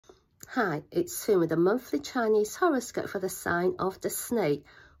Hi, it's Sue with the monthly Chinese horoscope for the sign of the snake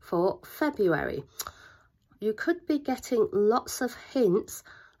for February. You could be getting lots of hints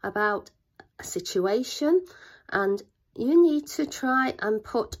about a situation, and you need to try and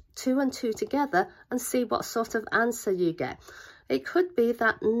put two and two together and see what sort of answer you get. It could be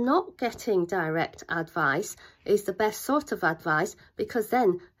that not getting direct advice is the best sort of advice, because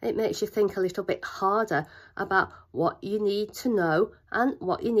then it makes you think a little bit harder about what you need to know and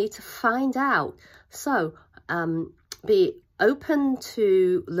what you need to find out. So be open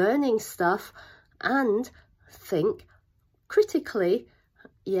to learning stuff and think critically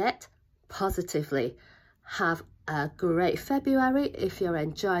yet positively. Have a great February. If you're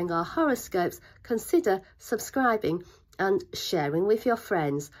enjoying our horoscopes, consider subscribing and sharing with your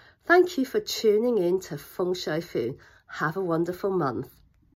friends. Thank you for tuning in to Feng Shui Fu. Have a wonderful month.